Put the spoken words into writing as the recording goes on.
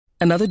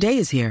Another day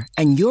is here,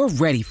 and you're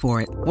ready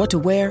for it. What to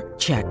wear?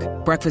 Check.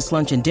 Breakfast,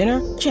 lunch, and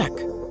dinner? Check.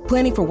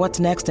 Planning for what's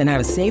next and how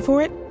to save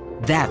for it?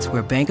 That's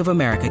where Bank of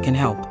America can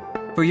help.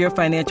 For your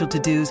financial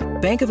to-dos,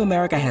 Bank of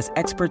America has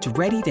experts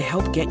ready to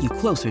help get you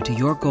closer to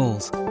your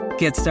goals.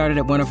 Get started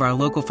at one of our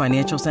local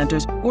financial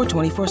centers or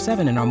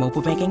 24/7 in our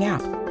mobile banking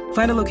app.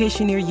 Find a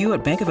location near you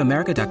at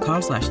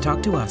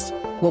bankofamerica.com/talktous.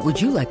 What would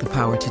you like the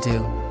power to do?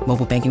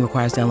 Mobile banking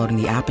requires downloading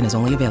the app and is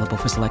only available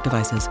for select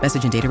devices.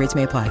 Message and data rates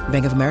may apply.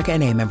 Bank of America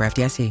NA, member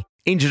FDIC.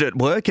 Injured at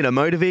work in a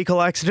motor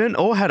vehicle accident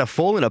or had a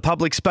fall in a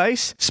public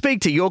space?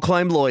 Speak to Your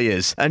Claim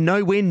Lawyers, a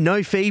no-win,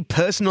 no-fee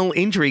personal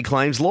injury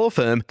claims law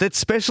firm that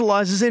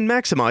specialises in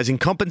maximising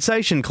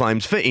compensation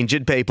claims for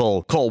injured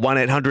people. Call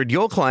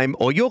 1-800-YOUR-CLAIM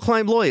or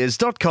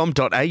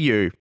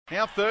yourclaimlawyers.com.au.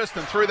 Now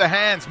Thurston through the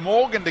hands,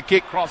 Morgan to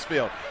kick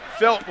crossfield.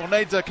 Felt will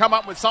need to come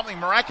up with something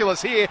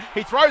miraculous here.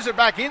 He throws it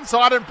back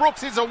inside and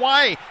Brooks is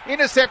away.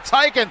 Intercept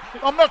taken.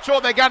 I'm not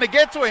sure they're going to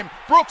get to him.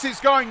 Brooks is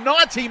going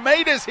 90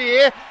 metres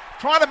here.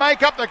 Trying to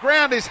make up the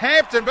ground is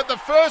Hampton, but the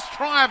first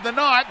try of the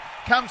night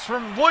comes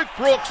from Luke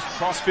Brooks.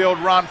 Crossfield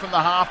run from the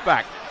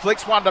halfback.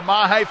 Flicks one to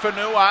Mahe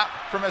Fanua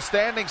from a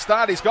standing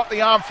start. He's got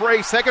the arm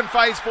free. Second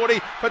phase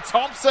footy for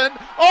Thompson.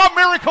 Oh,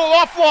 miracle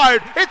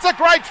offload. It's a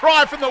great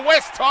try from the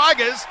West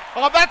Tigers.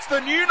 Oh, that's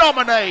the new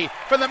nominee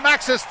for the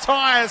Maxxis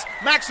Tyres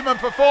Maximum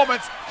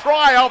Performance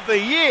Try of the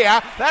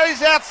Year. That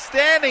is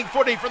outstanding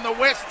footy from the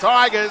West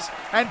Tigers.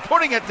 And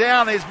putting it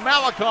down is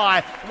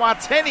Malachi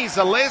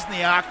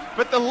Watene-Zelezniak.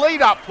 But the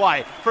lead-up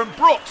play from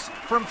Brooks,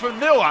 from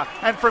Fanua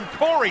and from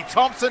Corey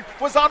Thompson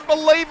was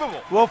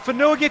unbelievable. Well,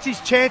 Fanua gets his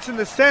chance in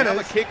the centres.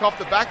 Another kick off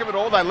the back of it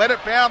all. They let it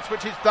bounce,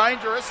 which is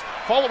dangerous.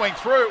 Following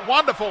through,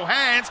 wonderful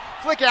hands.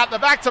 Flick out the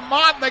back to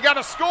Martin. They're going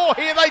to score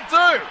here. They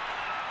do.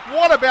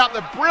 What about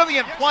the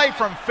brilliant play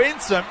from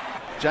Fensom?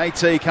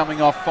 JT coming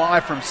off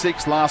 5 from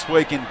 6 last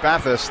week in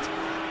Bathurst.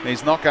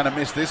 He's not going to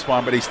miss this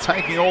one, but he's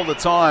taking all the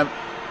time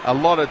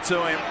allotted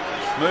to him.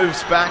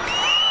 Moves back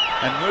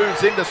and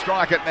moves in to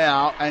strike it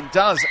now and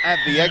does add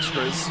the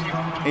extras.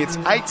 It's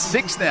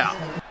 8-6 now.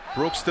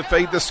 Brooks to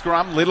feed the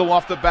scrum. Little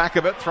off the back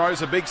of it.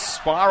 Throws a big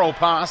spiral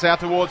pass out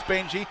towards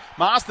Benji.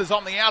 Masters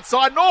on the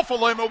outside.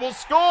 Norfoluma will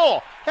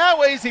score.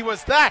 How easy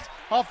was that?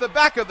 Off the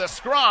back of the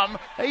scrum,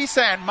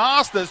 Isan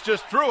Masters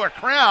just drew a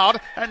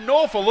crowd and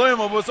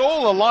Norfoluma was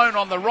all alone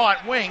on the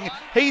right wing.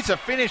 He's a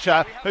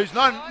finisher who's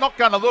not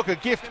going to look a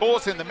gift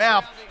horse in the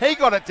mouth. He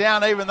got it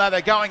down even though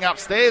they're going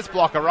upstairs,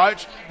 Blocker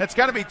Roach. It's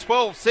going to be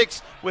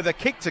 12-6 with a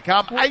kick to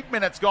come. 8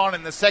 minutes gone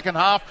in the second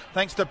half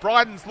thanks to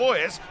Bryden's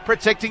Lawyers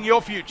protecting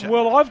your future.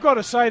 Well, I've got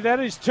to say that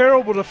is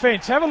terrible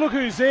defence. Have a look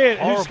who's there,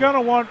 who's going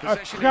to want to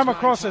come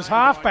across as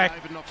halfback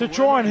to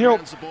try and help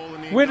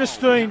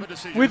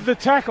Winterstein with the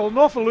tackle.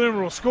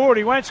 Norfoluma will score it.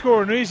 He won't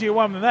score an easier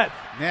one than that.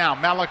 Now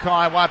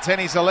Malachi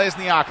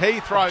Watene-Zelezniak. He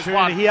throws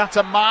one here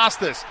to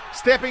Masters.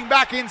 Stepping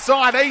back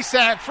inside,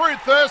 Isan through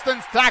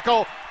Thurston's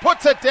tackle.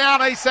 Puts it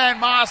down, Isan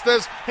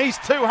Masters. He's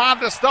too hard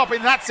to stop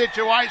in that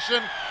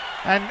situation.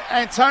 And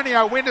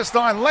Antonio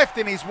Winterstein left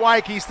in his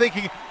wake. He's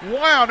thinking,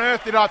 why on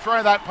earth did I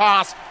throw that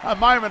pass a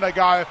moment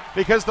ago?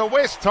 Because the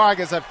West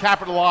Tigers have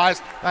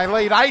capitalised. They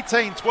lead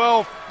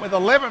 18-12 with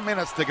 11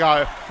 minutes to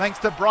go, thanks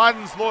to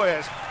Bryden's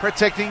Lawyers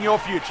protecting your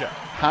future.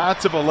 Hard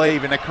to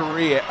believe in a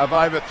career of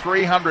over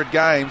 300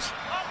 games,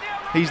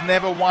 he's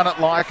never won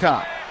at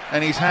Leichhardt.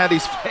 And he's had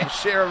his fair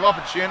share of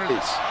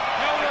opportunities.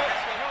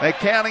 They're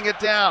counting it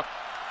down.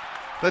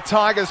 The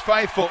Tigers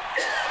faithful.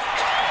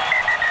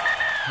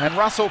 And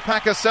Russell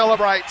Packer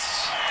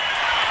celebrates.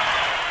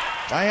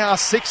 They are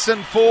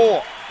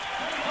 6-4.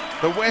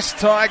 The West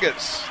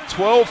Tigers,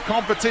 12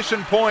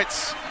 competition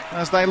points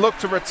as they look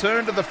to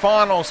return to the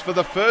finals for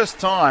the first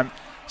time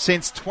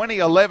since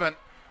 2011.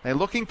 They're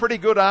looking pretty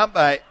good, aren't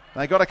they?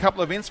 They got a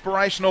couple of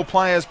inspirational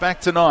players back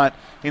tonight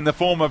in the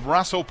form of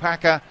Russell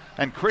Packer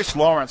and Chris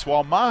Lawrence,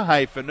 while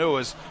Mahe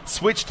Fanua's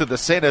switch to the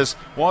centres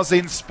was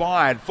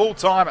inspired. Full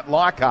time at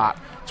Leichhardt,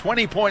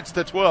 20 points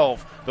to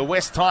 12. The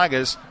West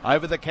Tigers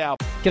over the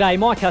Cowboys. G'day,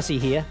 Mike Hussey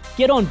here.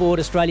 Get on board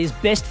Australia's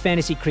best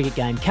fantasy cricket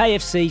game,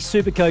 KFC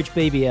Supercoach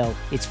BBL.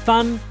 It's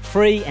fun,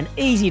 free and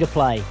easy to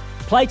play.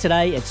 Play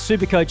today at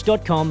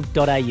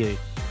supercoach.com.au.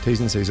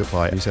 T's and C's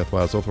apply. New South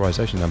Wales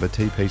authorisation number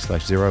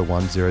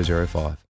TP/01005.